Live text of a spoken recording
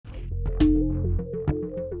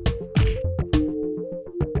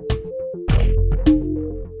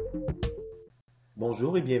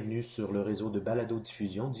Bonjour et bienvenue sur le réseau de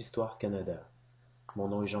balado-diffusion d'Histoire Canada. Mon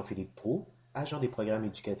nom est Jean-Philippe Proulx, agent des programmes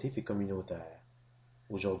éducatifs et communautaires.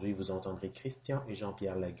 Aujourd'hui, vous entendrez Christian et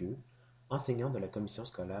Jean-Pierre Lagueux, enseignants de la commission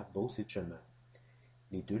scolaire Beauce-et-Chemin.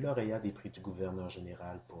 Les deux lauréats des prix du gouverneur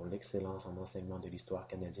général pour l'excellence en enseignement de l'histoire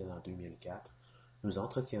canadienne en 2004 nous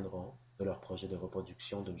entretiendront de leur projet de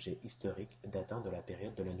reproduction d'objets historiques datant de la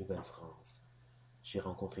période de la Nouvelle-France. J'ai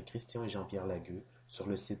rencontré Christian et Jean-Pierre Lagueux sur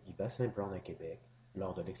le site du Bassin Brown à Québec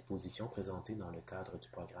lors de l'exposition présentée dans le cadre du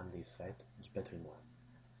programme des Fêtes du patrimoine.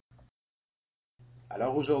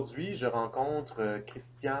 Alors aujourd'hui, je rencontre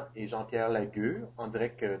Christian et Jean-Pierre Lagueux en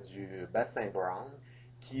direct du Bassin Brown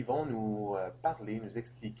qui vont nous parler, nous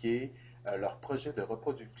expliquer leur projet de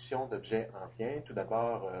reproduction d'objets anciens. Tout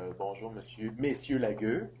d'abord, bonjour messieurs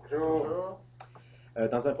Lagueux. Bonjour.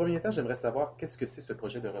 Dans un premier temps, j'aimerais savoir qu'est-ce que c'est ce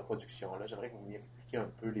projet de reproduction-là. J'aimerais que vous m'expliquiez un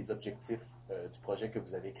peu les objectifs du projet que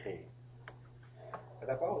vous avez créé.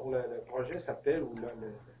 D'abord, le projet s'appelle, ou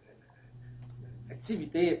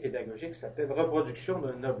l'activité pédagogique s'appelle reproduction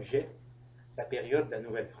d'un objet de la période de la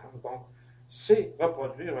Nouvelle-France. Donc, c'est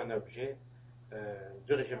reproduire un objet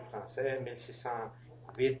du régime français,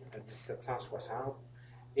 1608 à 1760.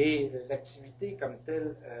 Et l'activité comme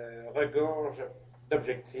telle regorge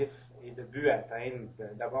d'objectifs et de buts à atteindre.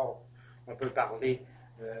 D'abord, on peut parler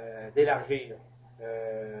d'élargir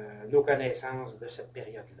nos connaissances de cette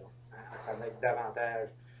période-là, à connaître davantage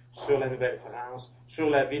sur la Nouvelle-France, sur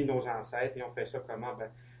la vie de nos ancêtres, et on fait ça comment?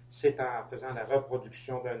 C'est en faisant la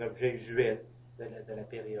reproduction d'un objet usuel de la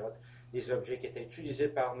période, des objets qui étaient utilisés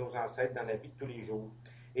par nos ancêtres dans la vie de tous les jours.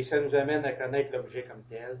 Et ça nous amène à connaître l'objet comme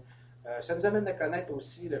tel. Ça nous amène à connaître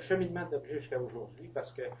aussi le cheminement de l'objet jusqu'à aujourd'hui,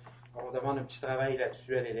 parce qu'on demande un petit travail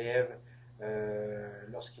là-dessus à l'élève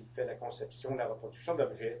lorsqu'il fait la conception, la reproduction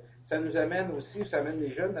d'objets. Ça nous amène aussi, ça amène les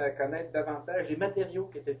jeunes à connaître davantage les matériaux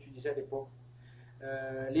qui étaient utilisés à l'époque,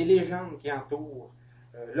 les légendes qui entourent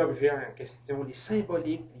l'objet en question, les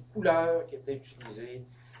symboliques, les couleurs qui étaient utilisées.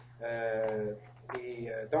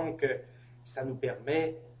 Donc, ça nous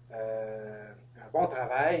permet un bon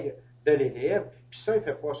travail de l'élève. Puis ça, il ne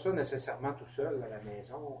fait pas ça nécessairement tout seul à la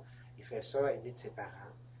maison. Il fait ça aidé de ses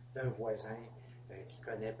parents, d'un voisin qui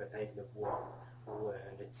connaît peut-être le bois ou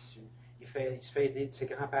le tissu. Il se fait aider de ses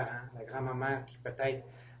grands-parents, la grand-maman qui peut-être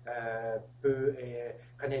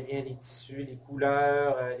connaît bien les tissus, les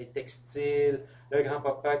couleurs, les textiles, le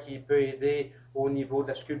grand-papa qui peut aider au niveau de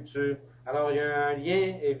la sculpture. Alors, il y a un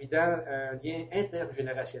lien évident, un lien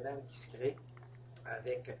intergénérationnel qui se crée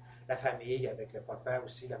avec la famille, avec le papa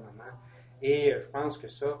aussi, la maman. Et je pense que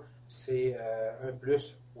ça, c'est un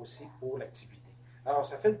plus aussi pour l'activité. Alors,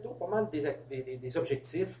 ça fait le tour pas mal des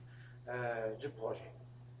objectifs du projet.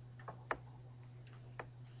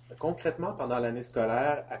 Concrètement, pendant l'année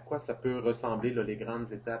scolaire, à quoi ça peut ressembler là, les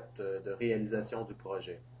grandes étapes de réalisation du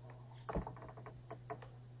projet?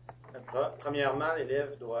 Premièrement,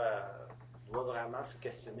 l'élève doit vraiment se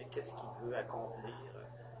questionner qu'est-ce qu'il veut accomplir,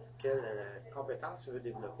 quelles compétences il veut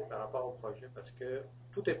développer par rapport au projet, parce que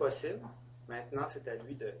tout est possible. Maintenant, c'est à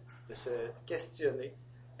lui de se questionner.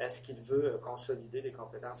 Est-ce qu'il veut consolider les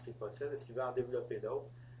compétences qu'il possède? Est-ce qu'il veut en développer d'autres?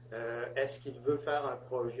 Est-ce qu'il veut faire un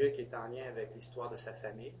projet qui est en lien avec l'histoire de sa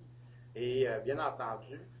famille? Et bien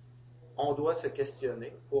entendu, on doit se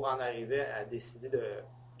questionner pour en arriver à décider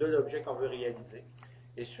de l'objet qu'on veut réaliser.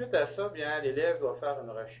 Et suite à ça, bien, l'élève doit faire une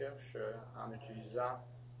recherche en utilisant,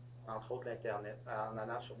 entre autres, l'Internet, en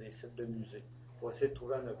allant sur des sites de musées, pour essayer de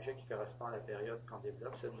trouver un objet qui correspond à la période qu'on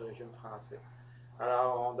développe, celle du régime français.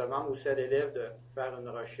 Alors, on demande aussi à l'élève de faire une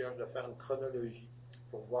recherche, de faire une chronologie,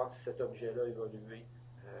 pour voir si cet objet-là a évolué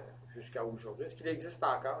jusqu'à aujourd'hui. Est-ce qu'il existe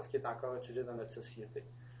encore? Est-ce qu'il est encore utilisé dans notre société?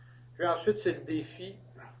 Puis ensuite, c'est le défi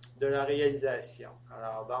de la réalisation.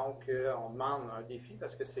 Alors donc, on demande un défi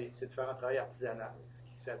parce que c'est de faire un travail artisanal, ce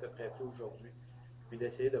qui se fait à peu près plus aujourd'hui. Puis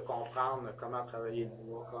d'essayer de comprendre comment travailler le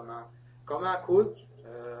bois, comment coudre,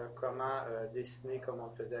 comment dessiner comme on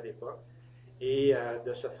le faisait à l'époque. Et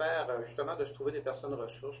de se faire, justement, de se trouver des personnes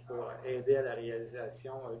ressources pour aider à la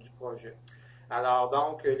réalisation du projet. Alors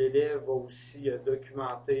donc, l'élève va aussi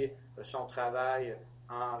documenter son travail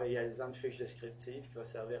en réalisant une fiche descriptive qui va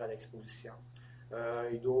servir à l'exposition.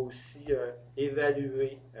 Il doit aussi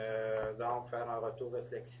évaluer, donc faire un retour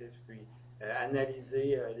réflexif, puis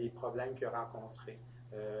analyser les problèmes qu'il a rencontrés,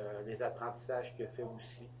 les apprentissages qu'il a fait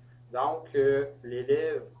aussi. Donc,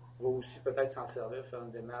 l'élève va aussi peut-être s'en servir, faire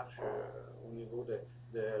une démarche au niveau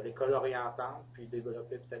de l'école orientante, puis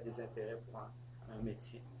développer peut-être des intérêts pour un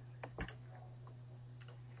métier.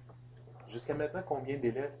 Jusqu'à maintenant, combien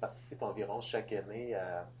d'élèves participent environ chaque année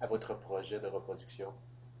à votre projet de reproduction?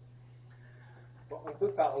 Bon, on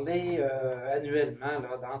peut parler annuellement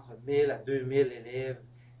d'entre 1000 à 2000 élèves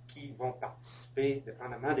qui vont participer,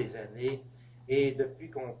 dépendamment des années. Et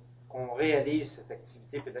depuis qu'on réalise cette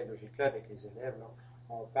activité pédagogique-là avec les élèves, là,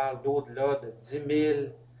 on parle d'au-delà de 10 000,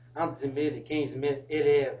 entre 10 000 et 15 000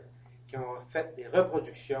 élèves qui ont fait des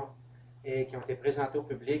reproductions et qui ont été présentés au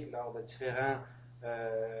public lors de différentes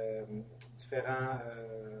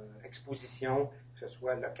expositions, que ce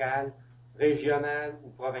soit locales, régionales ou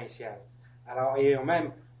provinciales. Alors, et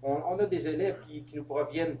on a des élèves qui nous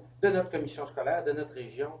proviennent de notre commission scolaire, de notre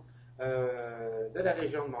région, de la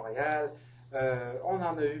région de Montréal. On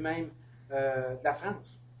en a eu même de la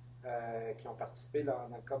France qui ont participé dans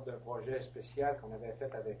le cadre d'un projet spécial qu'on avait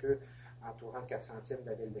fait avec eux entourant le 400e de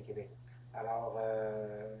la Ville de Québec. Alors,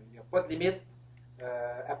 il n'y a pas de limite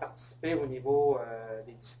à participer au niveau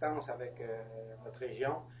des distances avec notre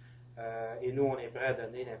région. Et nous, on est prêts à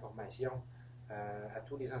donner l'information à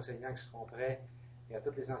tous les enseignants qui seront prêts et à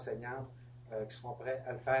toutes les enseignantes qui seront prêts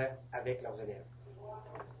à le faire avec leurs élèves.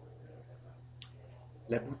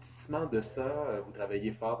 L'aboutissement de ça, vous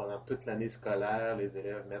travaillez fort pendant toute l'année scolaire, les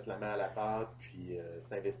élèves mettent la main à la pâte, puis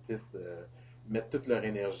s'investissent, mettent toute leur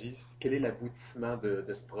énergie. Quel est l'aboutissement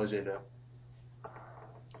de ce projet-là?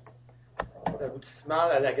 L'aboutissement,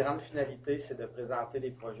 la grande finalité, c'est de présenter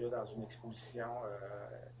les projets dans une exposition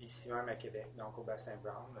ici même à Québec, donc au Bassin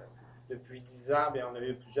Brown. Depuis 10 ans, bien, on a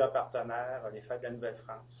eu plusieurs partenaires, les Fêtes de la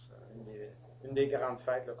Nouvelle-France, une des grandes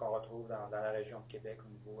fêtes qu'on retrouve dans la région de Québec au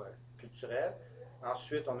niveau culturel.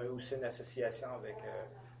 Ensuite, on a eu aussi une association avec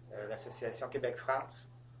l'association Québec-France,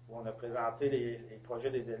 où on a présenté les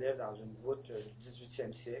projets des élèves dans une voûte du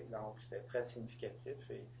 18e siècle, donc c'était très significatif.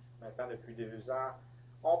 Et maintenant, depuis 2 ans,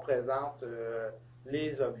 on présente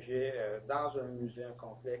les objets dans un musée, un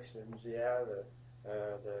complexe muséal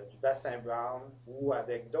du Bassin Brown, ou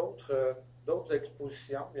avec d'autres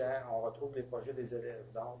expositions, bien, on retrouve les projets des élèves.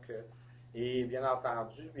 Donc, et bien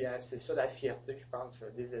entendu, bien, c'est ça la fierté, je pense,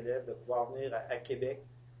 des élèves, de pouvoir venir à Québec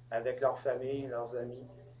avec leur famille, leurs amis,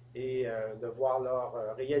 et de voir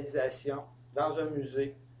leur réalisation dans un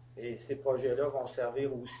musée. Et ces projets-là vont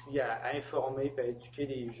servir aussi à informer et à éduquer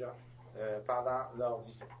les gens pendant leur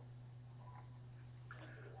visite.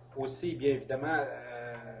 Aussi, bien évidemment,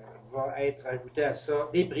 va être ajouté à ça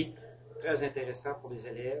des prix très intéressants pour les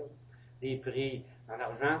élèves, des prix en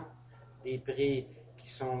argent, des prix qui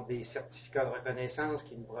sont des certificats de reconnaissance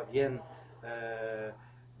qui nous proviennent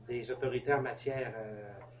des autorités en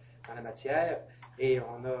la matière. Et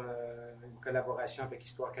on a une collaboration avec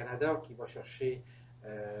Histoire Canada qui va chercher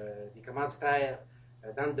des commanditaires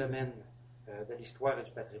dans le domaine de l'histoire et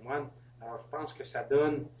du patrimoine. Alors, je pense que ça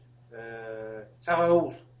donne, ça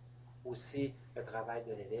rehausse aussi le travail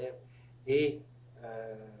de l'élève. Et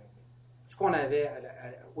ce qu'on avait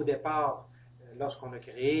au départ, lorsqu'on a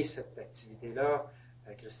créé cette activité-là,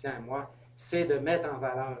 Christian et moi, c'est de mettre en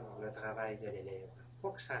valeur le travail de l'élève. Pas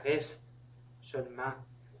que ça reste seulement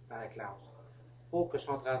dans la classe. Pour que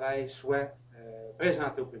son travail soit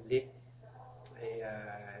présenté au public. Et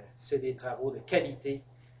c'est des travaux de qualité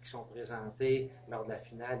qui sont présentés lors de la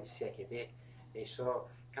finale ici à Québec. Et ça,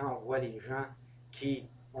 quand on voit les gens qui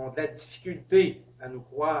ont de la difficulté à nous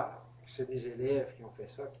croire que c'est des élèves qui ont fait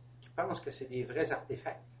ça, qui pensent que c'est des vrais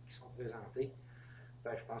artefacts qui sont présentés,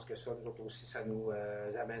 ben, je pense que ça, nous autres aussi, ça nous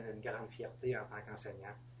amène une grande fierté en tant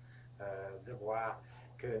qu'enseignants de voir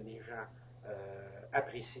que les gens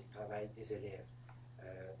apprécient le travail des élèves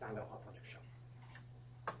dans leur reproduction.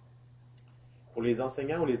 Pour les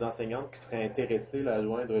enseignants ou les enseignantes qui seraient intéressés là, à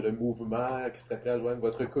joindre le mouvement, qui seraient prêts à joindre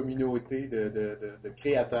votre communauté de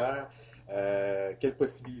créateurs, quelles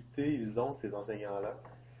possibilités ils ont, ces enseignants-là?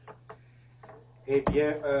 Eh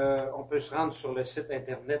bien, on peut se rendre sur le site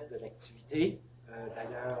Internet de l'activité.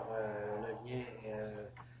 D'ailleurs, le lien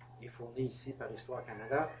est fourni ici par Histoire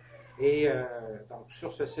Canada. Et donc,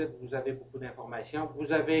 sur ce site, vous avez beaucoup d'informations.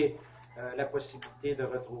 Vous avez la possibilité de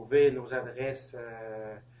retrouver nos adresses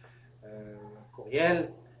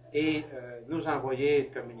courriel et nous envoyer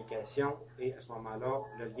une communication. Et à ce moment-là,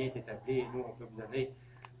 le lien est établi et nous, on peut vous donner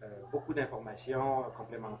beaucoup d'informations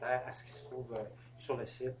complémentaires à ce qui se trouve sur le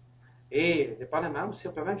site. Et dépendamment aussi,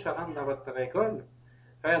 on peut même se rendre dans votre école,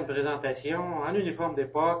 faire une présentation en uniforme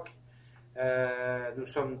d'époque. Nous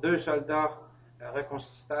sommes 2 soldats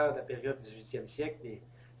reconstituteurs de la période 18e siècle,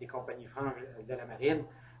 des compagnies franches de la marine.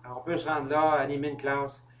 Alors, on peut se rendre là, animer une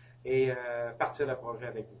classe et partir le projet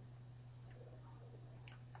avec vous.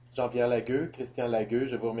 Jean-Pierre Lagueux, Christian Lagueux,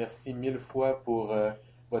 je vous remercie 1000 fois pour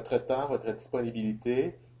votre temps, votre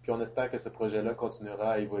disponibilité, puis on espère que ce projet-là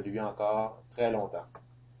continuera à évoluer encore très longtemps.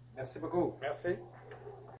 Merci beaucoup. Merci.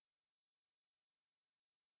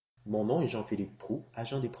 Mon nom est Jean-Philippe Proulx,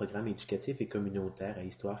 agent des programmes éducatifs et communautaires à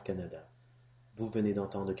Histoire Canada. Vous venez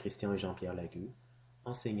d'entendre Christian et Jean-Pierre Lagueux,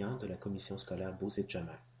 enseignants de la commission scolaire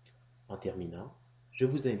Beauce-et-Jamac. En terminant, je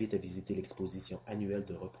vous invite à visiter l'exposition annuelle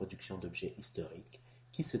de reproduction d'objets historiques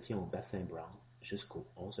qui se tient au Bassin Brown jusqu'au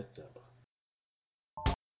 11 octobre.